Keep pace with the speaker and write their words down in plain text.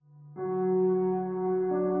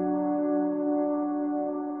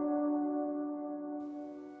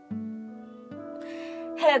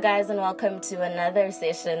Hello guys, and welcome to another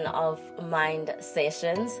session of Mind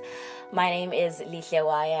Sessions. My name is Lihle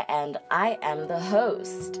Waya and I am the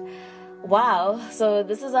host. Wow, so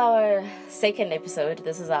this is our second episode,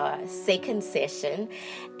 this is our second session,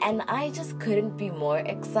 and I just couldn't be more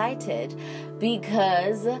excited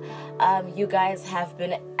because you guys have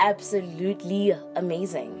been absolutely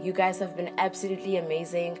amazing. You guys have been absolutely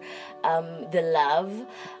amazing. The love,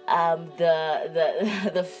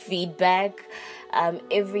 the feedback,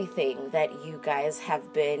 everything that you guys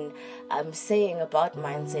have been saying about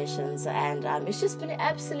Mind Sessions, and it's just been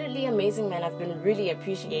absolutely amazing, man. I've been really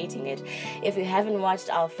appreciating it. If you haven't watched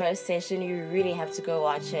our first session, you really have to go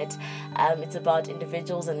watch it. It's about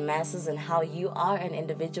individuals and masses, and how you are an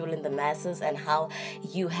individual in the masses, and how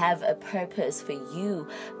you have a purpose for you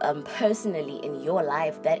personally in your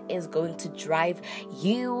life that is going to drive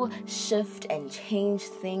you shift and change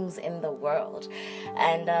things in the world.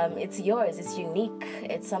 And it's yours, it's unique,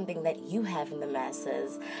 it's something that you have in the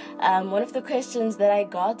masses. One of the questions that I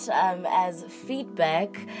got as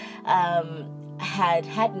feedback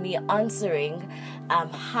had me answering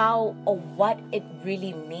how or what it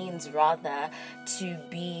really means, rather, to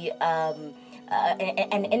be an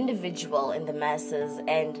individual in the masses.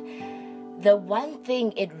 And the one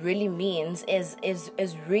thing it really means is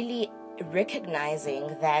really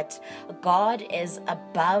recognizing that God is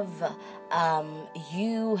above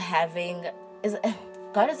you having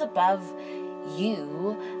God is above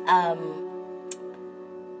you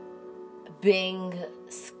being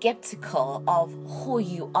skeptical of who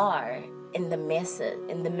you are in the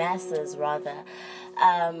masses rather.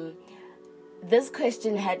 This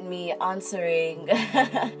question had me answering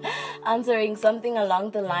something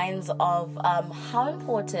along the lines of how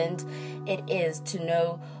important it is to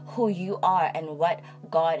know who you are and what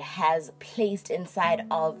God has placed inside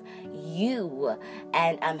of you,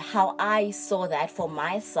 and how I saw that for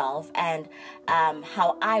myself, and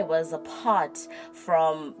how I was apart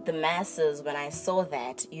from the masses when I saw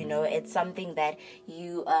that. You know, it's something that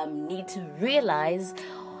you need to realize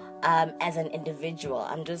as an individual.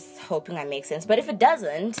 I'm just hoping that makes sense. But if it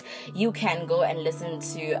doesn't, you can go and listen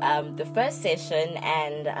to the first session.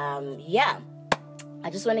 And I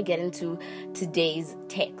just want to get into today's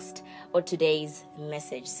text or today's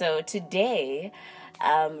message. So today,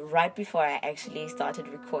 right before I actually started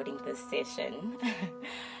recording this session,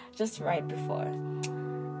 just right before,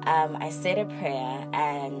 I said a prayer,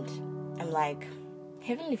 and I'm like,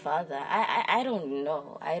 Heavenly Father, I don't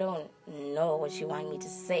know. I don't know what you want me to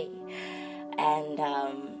say. And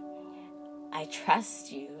I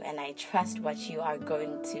trust you, and I trust what you are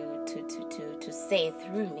going to say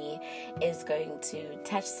through me is going to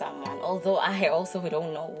touch someone, although I also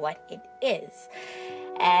don't know what it is.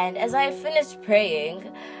 And as I finished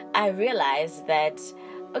praying, I realized that,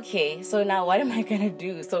 okay, so now what am I going to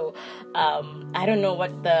do? So I don't know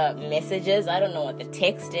what the message is. I don't know what the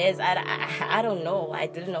text is. I don't know. I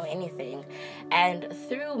didn't know anything. And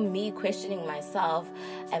through me questioning myself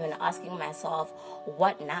and asking myself,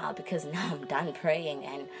 what now? Because now I'm done praying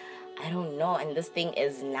and I don't know. And this thing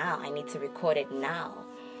is now. I need to record it now.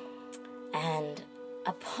 And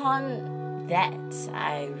upon that,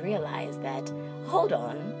 I realized that, hold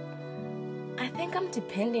on, I think I'm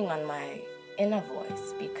depending on my inner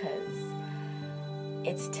voice, because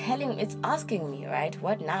it's asking me, right,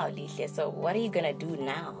 what now, Lihle? So what are you gonna do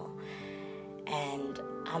now? And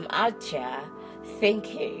I'm out here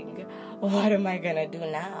thinking, what am I gonna do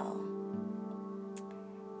now?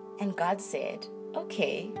 And God said,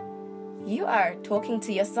 okay, you are talking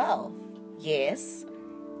to yourself. Yes,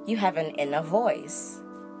 you have an inner voice.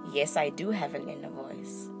 Yes, I do have an inner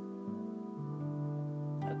voice.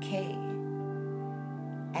 Okay.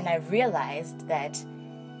 And I realized that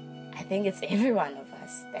I think it's every one of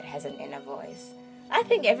us that has an inner voice. I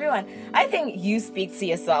think you speak to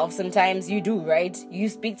yourself sometimes. You do, right? You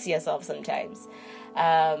speak to yourself sometimes.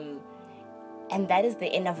 And that is the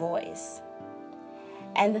inner voice.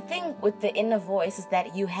 And the thing with the inner voice is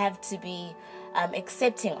that you have to be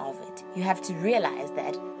accepting of it. You have to realize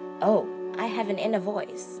that, oh, I have an inner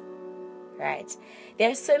voice. Right? There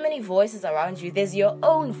are so many voices around you. There's your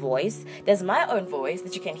own voice. There's my own voice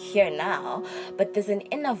that you can hear now. But there's an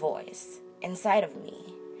inner voice inside of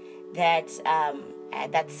me that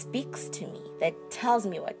speaks to me, that tells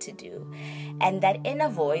me what to do. And that inner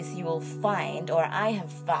voice, you will find, or I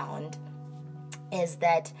have found, is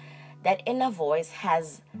that inner voice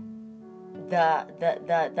has the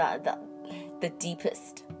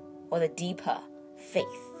deepest or the deeper faith.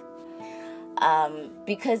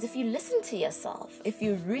 Because if you listen to yourself, if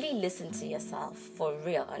you really listen to yourself for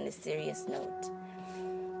real, on a serious note,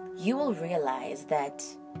 you will realize that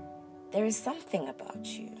there is something about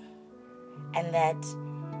you, and that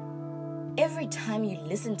every time you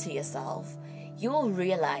listen to yourself, you'll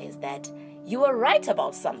realize that you are right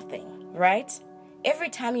about something, right? Every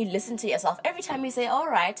time you listen to yourself, every time you say, all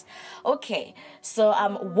right, okay, so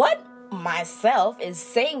what myself is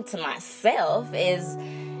saying to myself is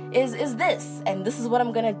this, and this is what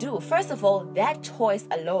I'm gonna do. First of all, that choice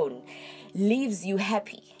alone leaves you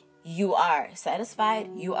happy. You are satisfied,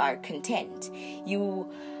 you are content. You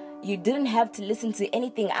didn't have to listen to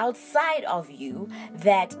anything outside of you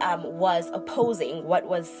that was opposing what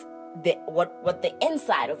the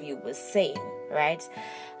inside of you was saying, right?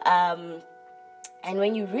 And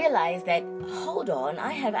when you realize that, hold on,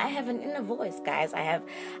 I have an inner voice, guys. I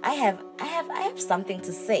have something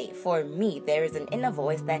to say. For me, there is an inner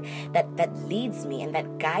voice that leads me and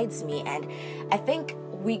that guides me. And I think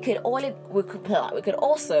we could also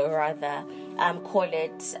call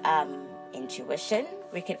it intuition.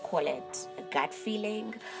 We could call it a gut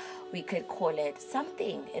feeling. We could call it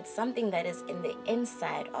something. It's something that is in the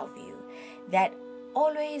inside of you that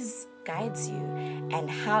always guides you, and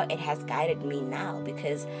how it has guided me now,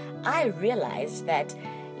 because I realized that,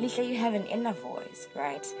 Lisha, you have an inner voice,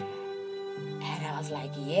 right? And I was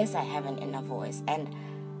like, yes, I have an inner voice. And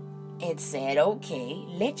it said, okay,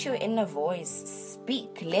 let your inner voice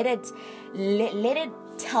speak. Let it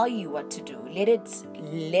tell you what to do. Let it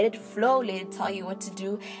flow. Let it tell you what to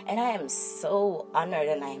do. And I am so honored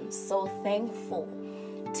and I am so thankful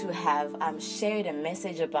to have shared a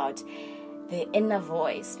message about the inner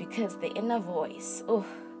voice, because the inner voice,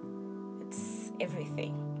 it's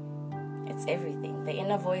everything. It's everything. The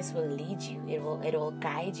inner voice will lead you. It will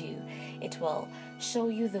guide you. It will show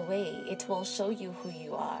you the way. It will show you who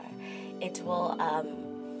you are. It will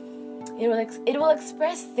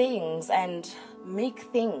express things and make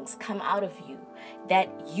things come out of you that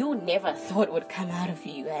you never thought would come out of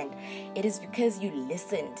you. And it is because you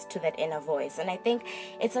listened to that inner voice. And I think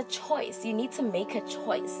it's a choice. You need to make a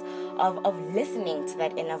choice of listening to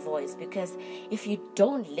that inner voice, because if you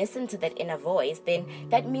don't listen to that inner voice, then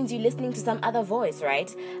that means you're listening to some other voice,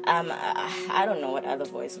 right? I don't know what other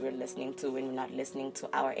voice we're listening to when we're not listening to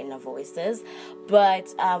our inner voices,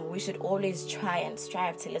 but we should always try and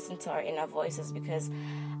strive to listen to our inner voices, because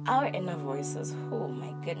our inner voices, oh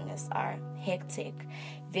my goodness, are hectic.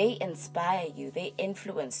 They inspire you. They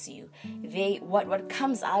influence you. What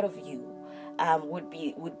comes out of you would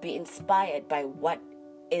be inspired by what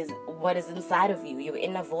is inside of you, your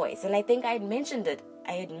inner voice. And I think I had mentioned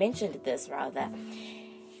this rather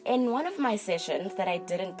in one of my sessions that I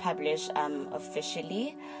didn't publish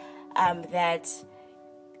officially. That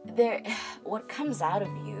what comes out of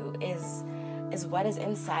you is what is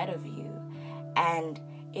inside of you. And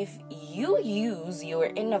if you use your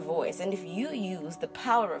inner voice, and if you use the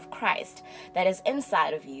power of Christ that is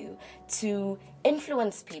inside of you to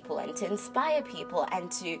influence people and to inspire people and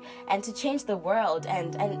to change the world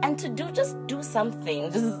and to do something,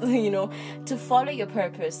 just to follow your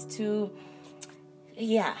purpose, to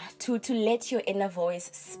let your inner voice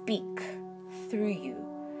speak through you,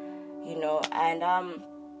 and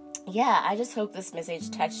I just hope this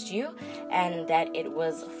message touched you and that it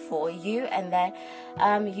was for you, and that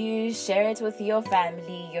you share it with your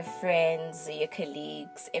family, your friends, your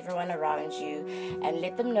colleagues, everyone around you, and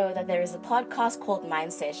let them know that there is a podcast called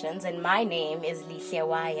Mind Sessions, and my name is Lihle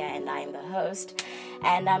Waya, and I am the host.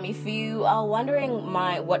 And if you are wondering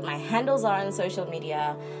what my handles are on social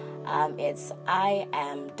media, it's I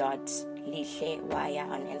am.Lihle Waya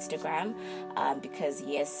on Instagram, because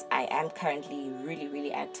yes, I am currently really,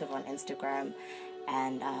 really active on Instagram.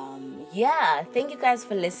 And thank you guys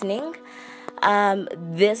for listening.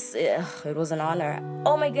 It was an honor.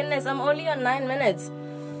 Oh my goodness, I'm only on 9 minutes.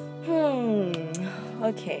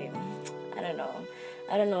 Okay, I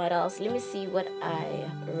don't know what else. Let me see what I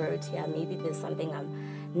wrote here. Maybe there's something I'm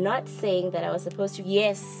not saying that I was supposed to.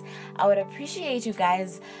 Yes, I would appreciate you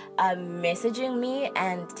guys messaging me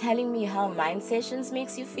and telling me how Mind Sessions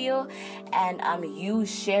makes you feel, and you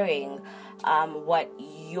sharing what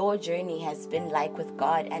your journey has been like with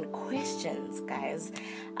God, and questions, guys.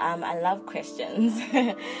 I love questions.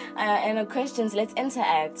 And questions, let's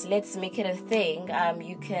interact. Let's make it a thing.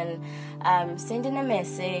 You can send in a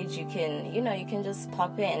message. You can just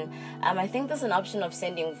pop in. I think there's an option of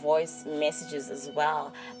sending voice messages as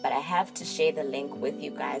well, but I have to share the link with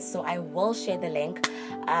you guys. So I will share the link,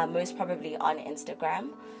 most probably on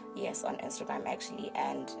Instagram. Yes, on Instagram actually.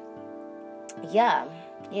 And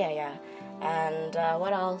Yeah. And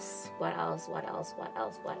what else?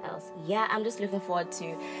 Yeah, I'm just looking forward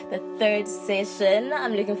to the third session.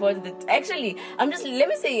 I'm looking forward to I'm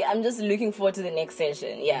just looking forward to the next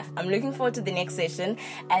session. Yeah, I'm looking forward to the next session,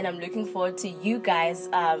 and I'm looking forward to you guys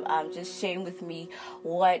just sharing with me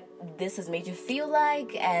what this has made you feel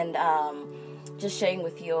like, and just sharing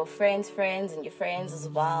with your friends and your friends as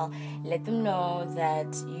well. Let them know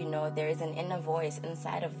that, there is an inner voice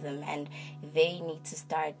inside of them, and they need to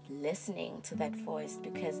start listening to that voice,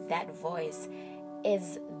 because that voice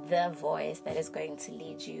is the voice that is going to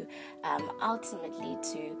lead you ultimately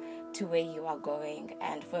to where you are going.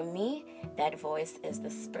 And for me, that voice is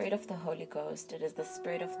the Spirit of the Holy Ghost. It is the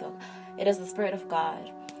Spirit of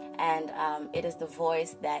God. And it is the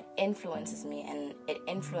voice that influences me, and it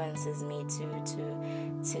influences me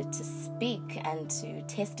to speak and to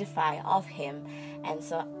testify of Him. And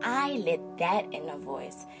so I let that inner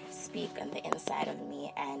voice speak on the inside of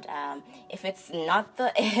me. And if it's not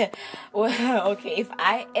if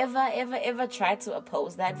I ever try to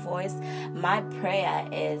oppose that voice, my prayer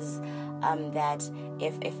is that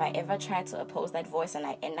if I ever try to oppose that voice and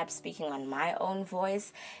I end up speaking on my own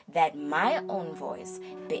voice, that my own voice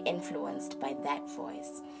be influenced by that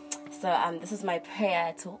voice. So this is my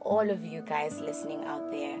prayer to all of you guys listening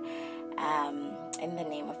out there, in the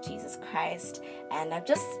name of Jesus Christ. And I'm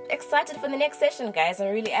just excited for the next session, guys. I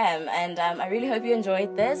really am. And I really hope you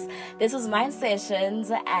enjoyed this. This was Mind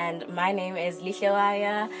Sessions, and my name is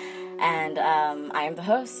Lihlewaya, and I am the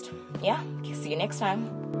host. Yeah, see you next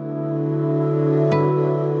time.